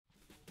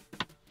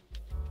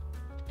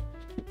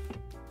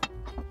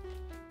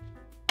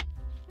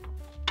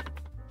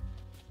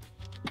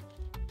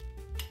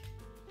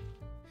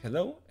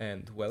Hello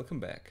and welcome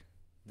back.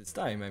 This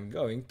time I'm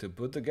going to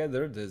put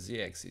together the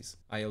Z-axis.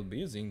 I'll be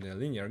using the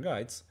linear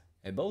guides,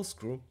 a ball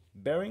screw,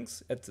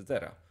 bearings,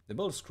 etc. The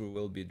ball screw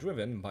will be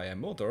driven by a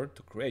motor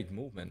to create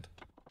movement.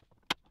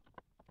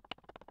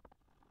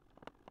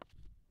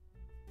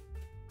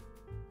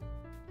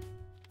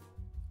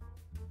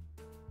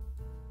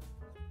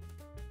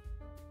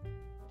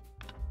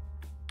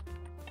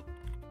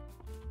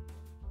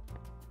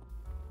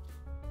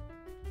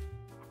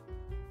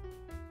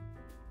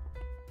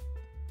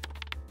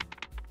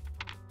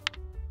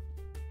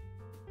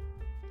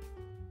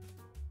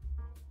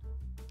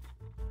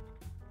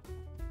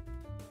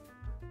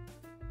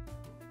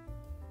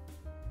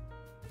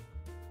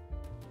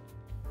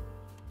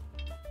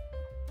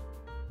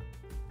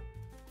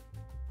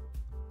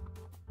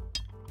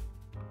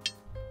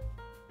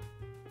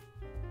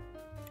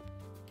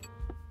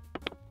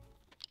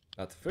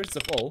 But first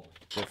of all,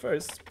 the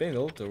first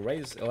spindle to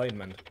raise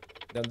alignment.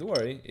 Don't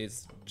worry,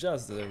 it's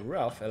just a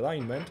rough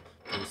alignment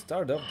to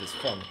start off this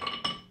fun.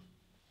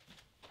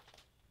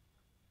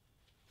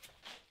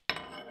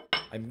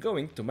 I'm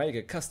going to make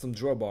a custom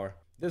drawbar.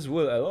 This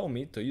will allow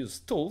me to use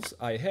tools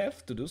I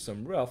have to do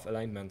some rough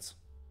alignments.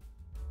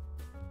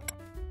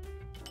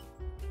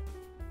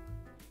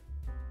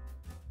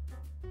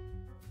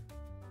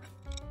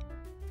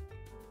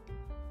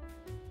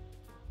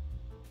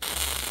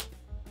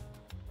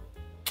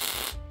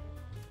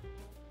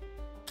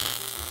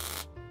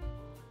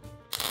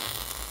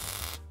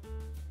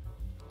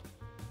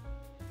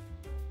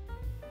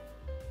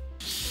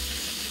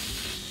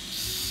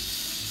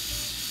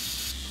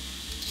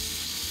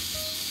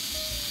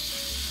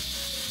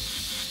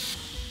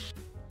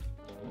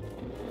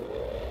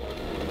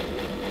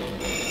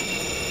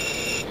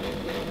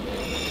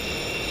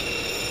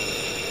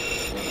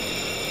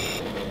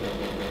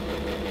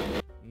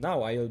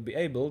 Now I'll be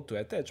able to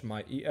attach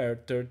my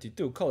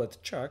ER32 collet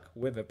chuck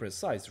with a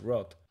precise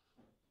rod.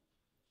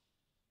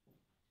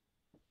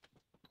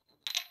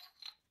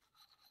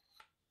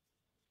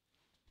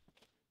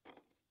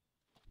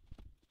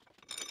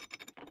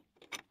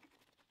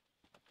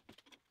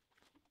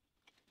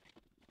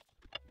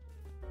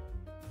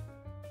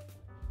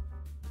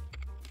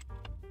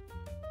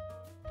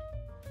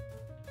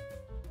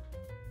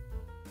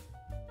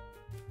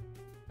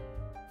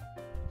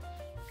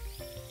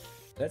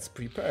 Let's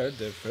prepare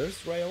the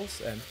first rails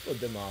and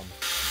put them on.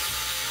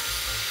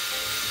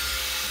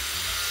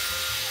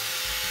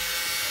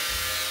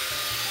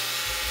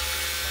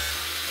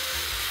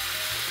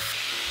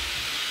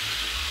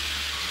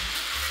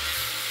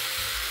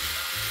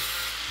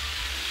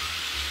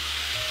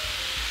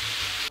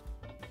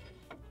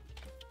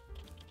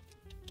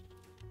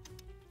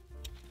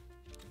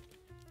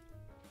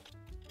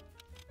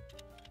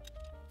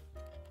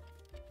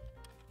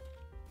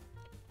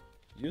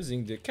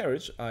 Using the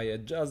carriage, I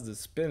adjust the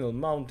spindle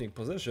mounting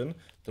position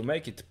to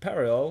make it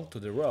parallel to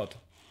the rod.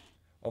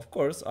 Of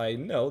course, I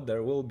know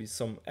there will be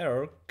some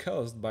error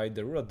caused by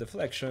the rod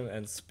deflection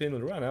and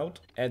spindle runout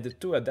at the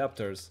two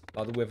adapters,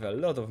 but with a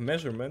lot of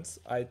measurements,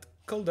 I'd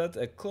call that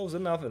a close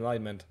enough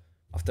alignment.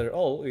 After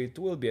all, it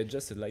will be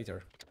adjusted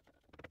later.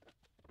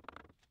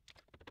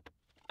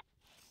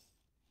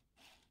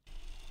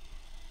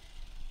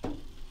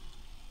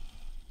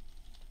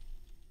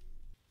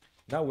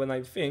 Now when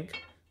I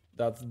think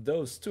that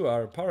those two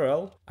are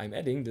parallel, I'm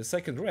adding the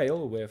second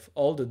rail with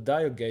all the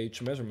dial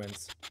gauge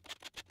measurements.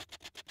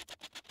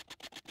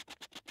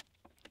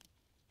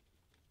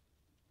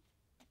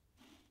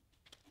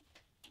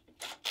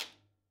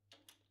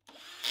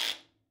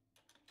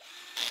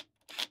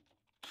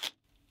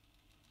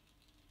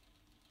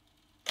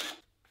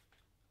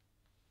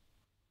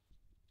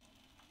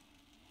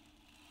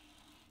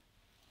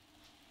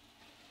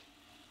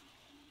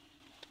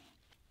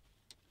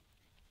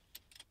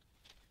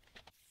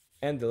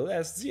 And the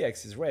last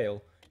Z-axis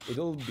rail. It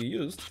will be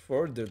used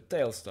for the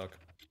tailstock.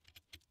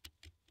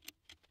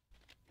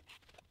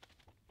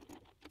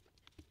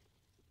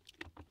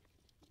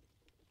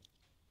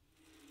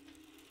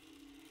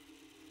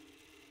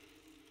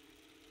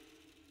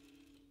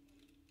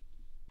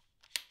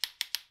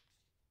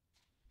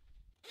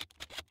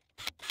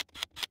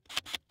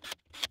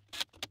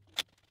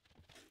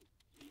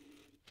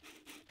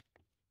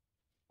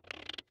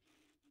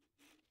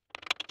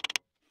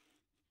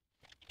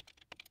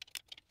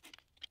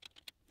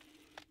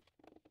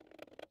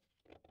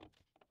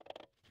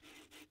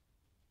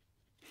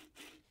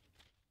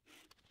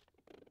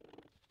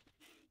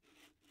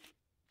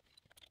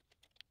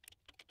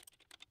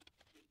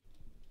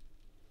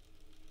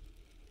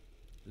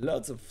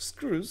 Lots of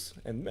screws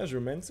and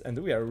measurements, and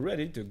we are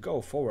ready to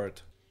go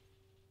forward.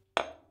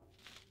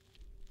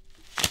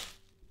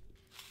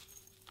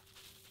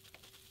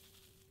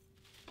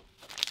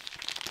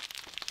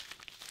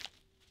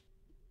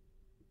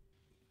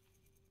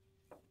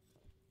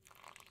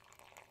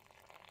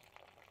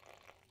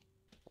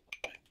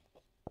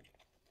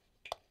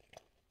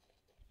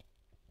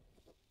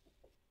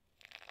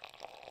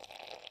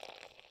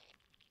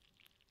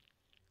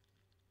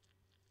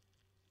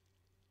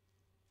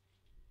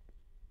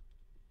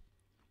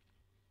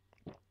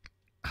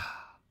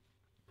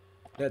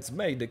 Let's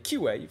make the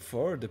keyway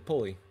for the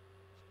pulley.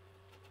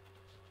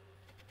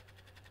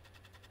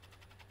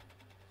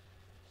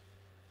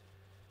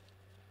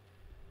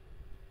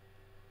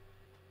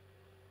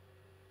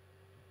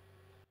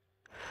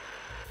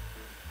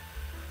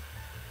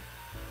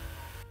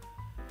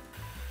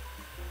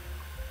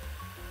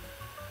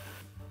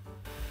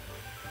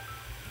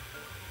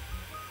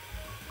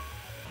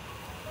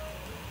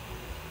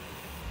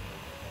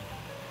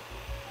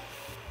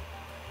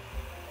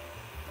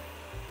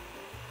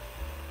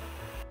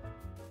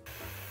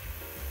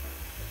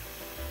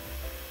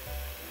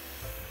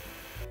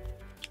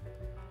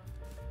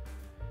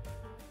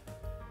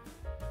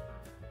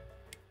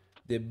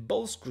 The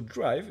ball screw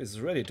drive is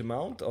ready to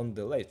mount on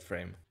the lathe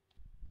frame.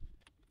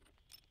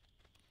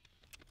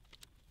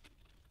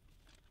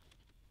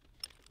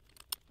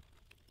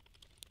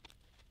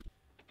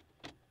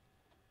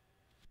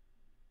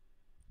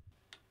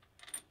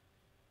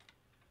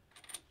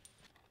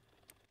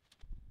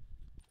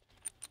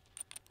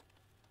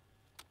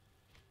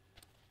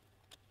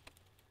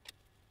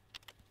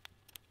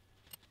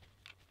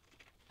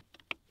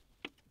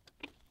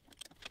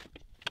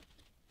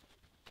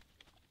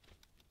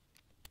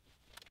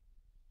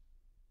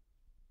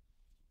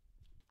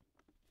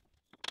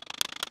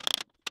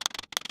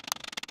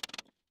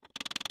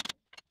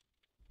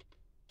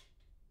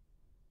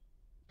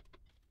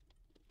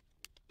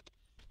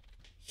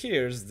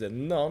 Here's the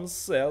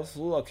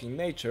non-self-locking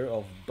nature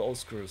of ball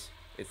screws.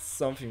 It's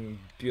something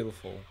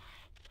beautiful.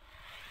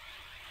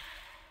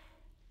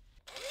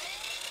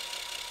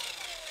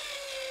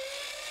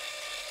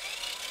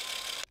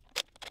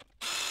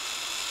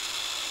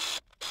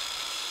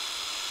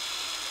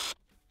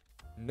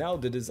 Now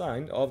the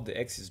design of the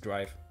axis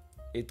drive.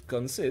 It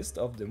consists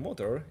of the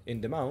motor in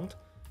the mount,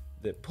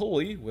 the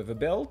pulley with a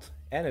belt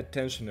and a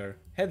tensioner.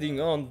 Heading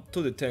on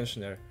to the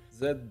tensioner.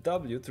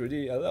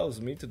 ZW3D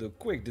allows me to do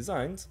quick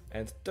designs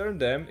and turn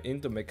them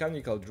into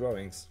mechanical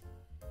drawings.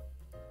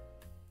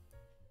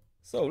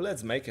 So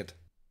let's make it.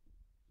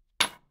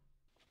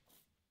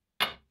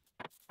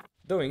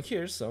 Doing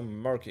here some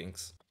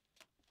markings.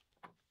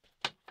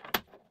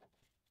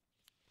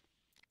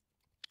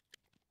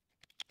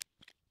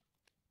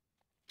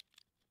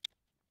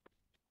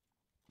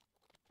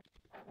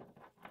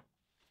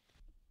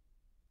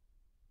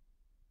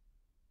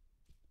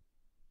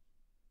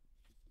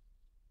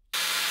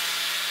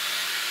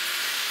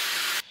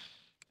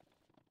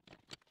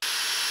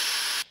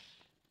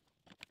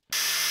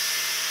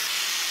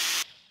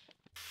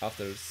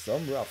 After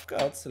some rough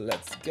cuts,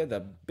 let's get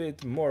a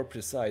bit more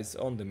precise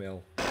on the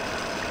mill.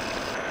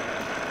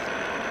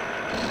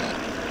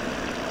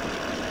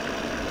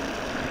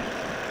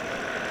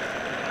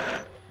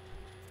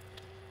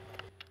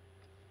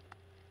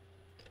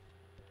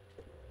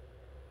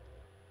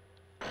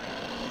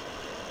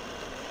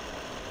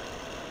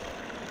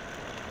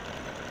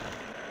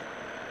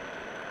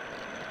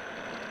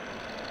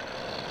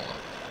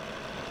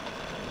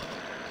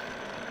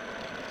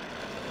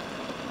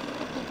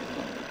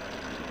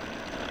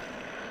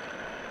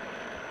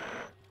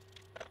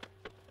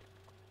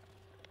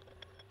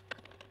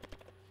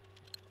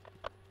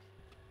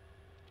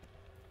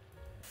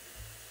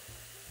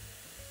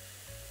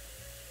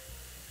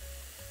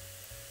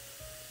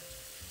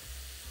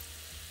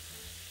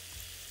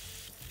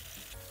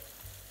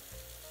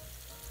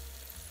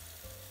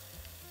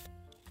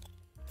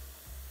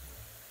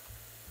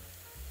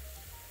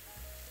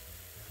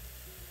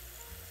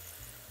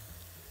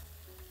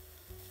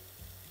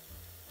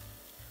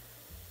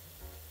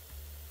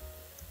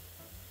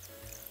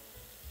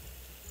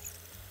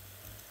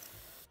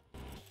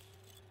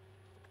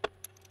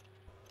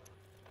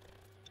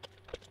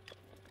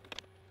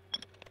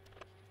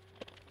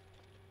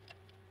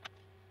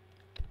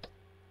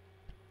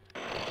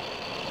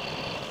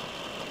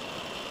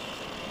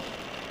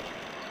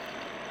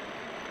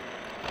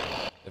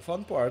 The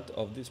fun part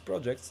of these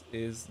projects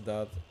is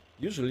that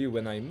usually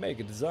when I make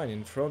a design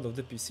in front of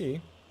the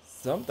PC,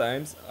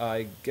 sometimes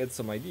I get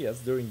some ideas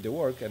during the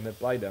work and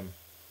apply them.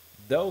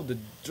 Though the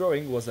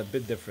drawing was a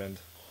bit different.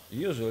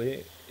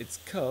 Usually it's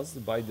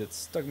caused by the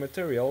stock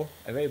material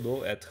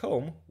available at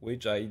home,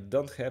 which I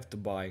don't have to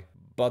buy.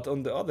 But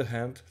on the other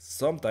hand,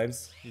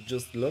 sometimes you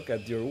just look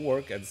at your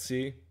work and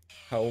see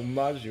how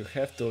much you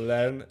have to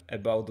learn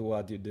about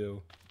what you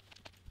do.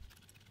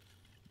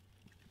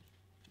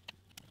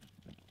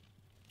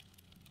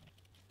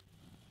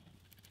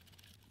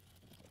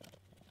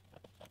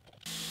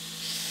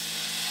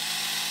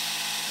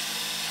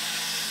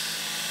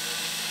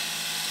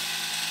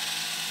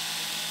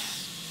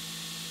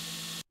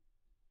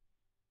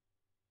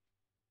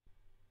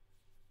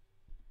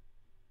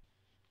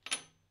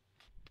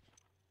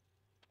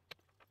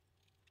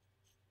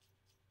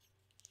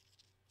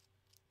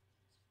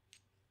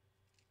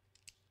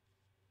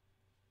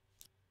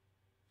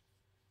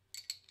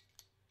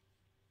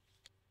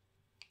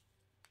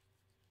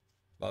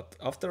 But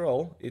after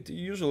all, it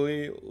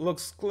usually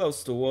looks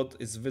close to what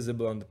is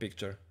visible on the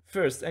picture.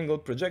 First angle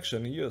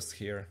projection used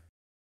here.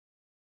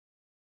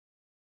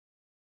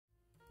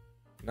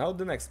 Now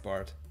the next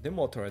part, the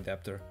motor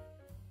adapter.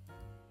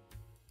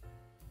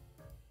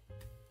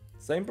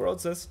 Same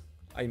process.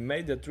 I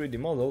made the 3D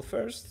model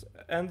first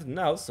and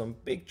now some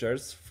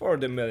pictures for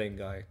the milling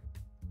guy.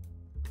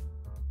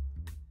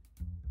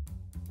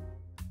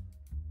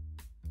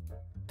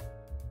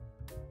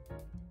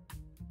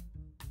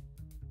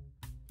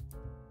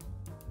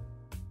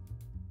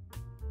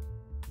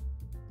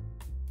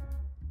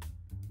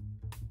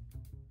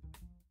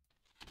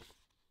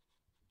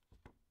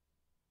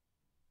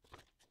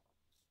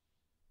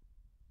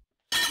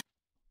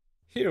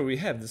 Here we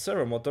have the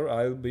servo motor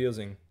I'll be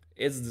using.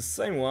 It's the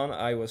same one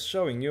I was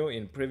showing you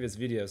in previous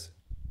videos.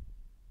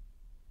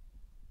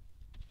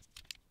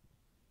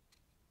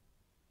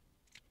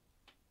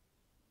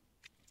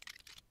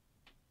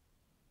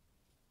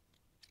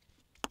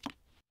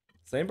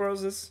 Same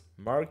process,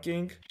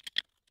 marking,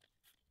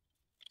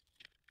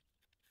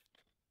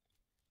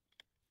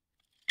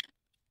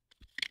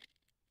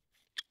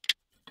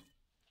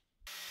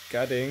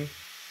 cutting,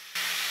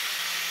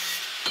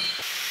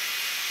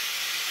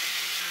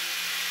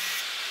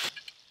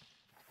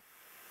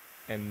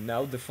 and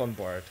now the fun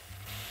part.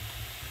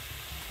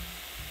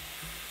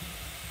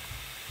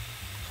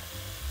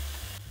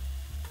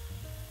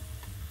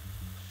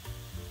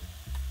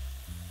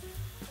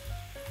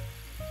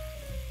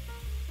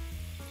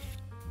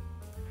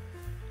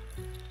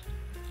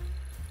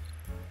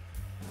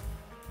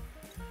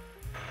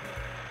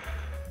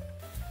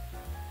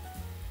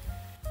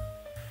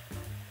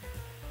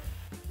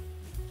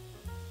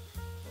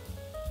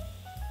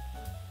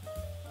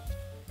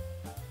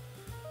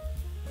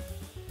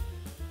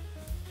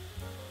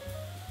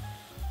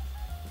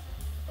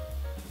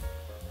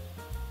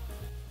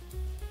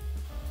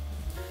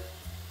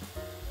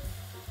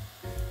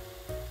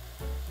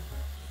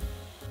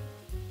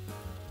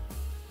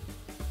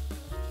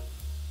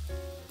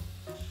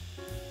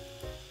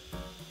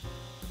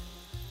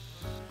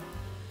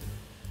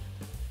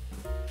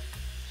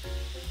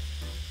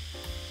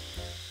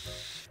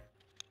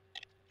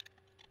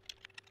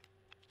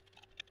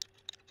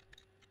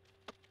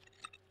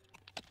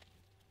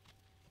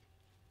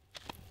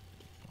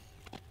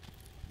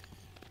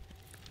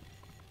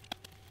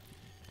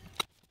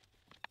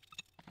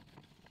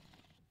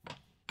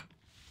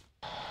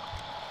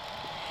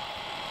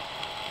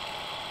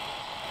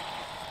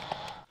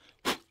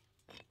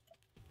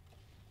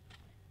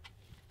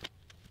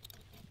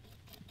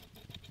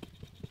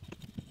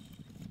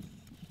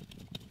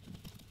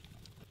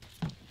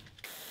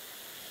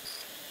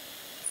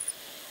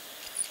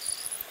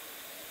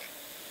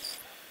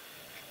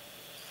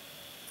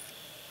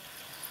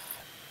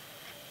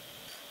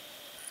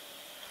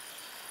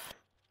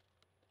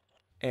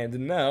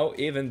 And now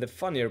even the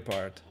funnier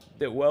part,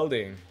 the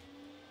welding.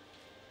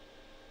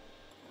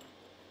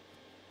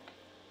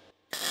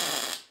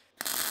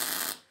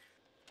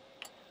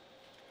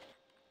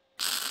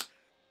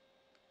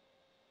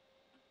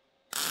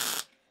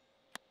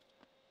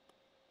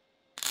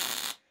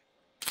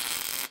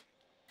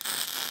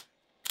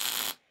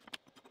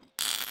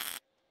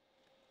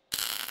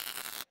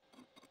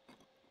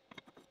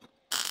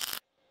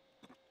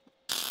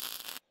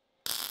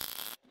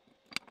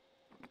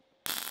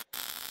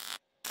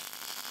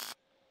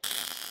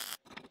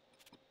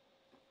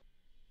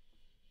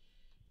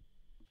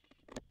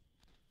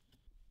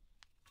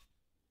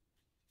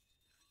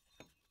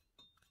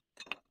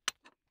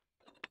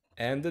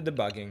 And the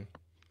debugging.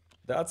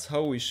 That's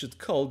how we should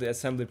call the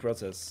assembly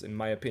process, in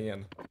my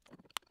opinion.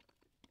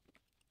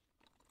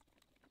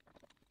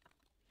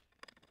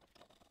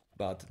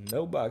 But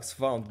no bugs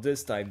found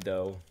this time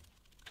though.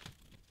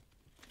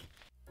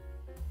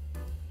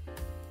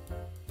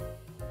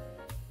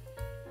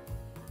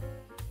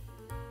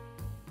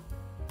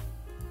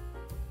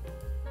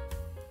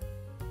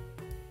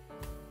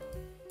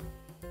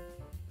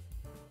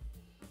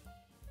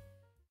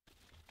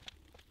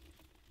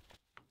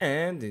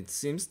 And it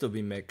seems to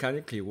be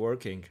mechanically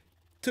working.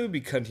 To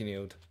be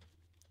continued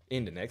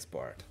in the next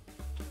part.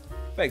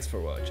 Thanks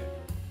for watching.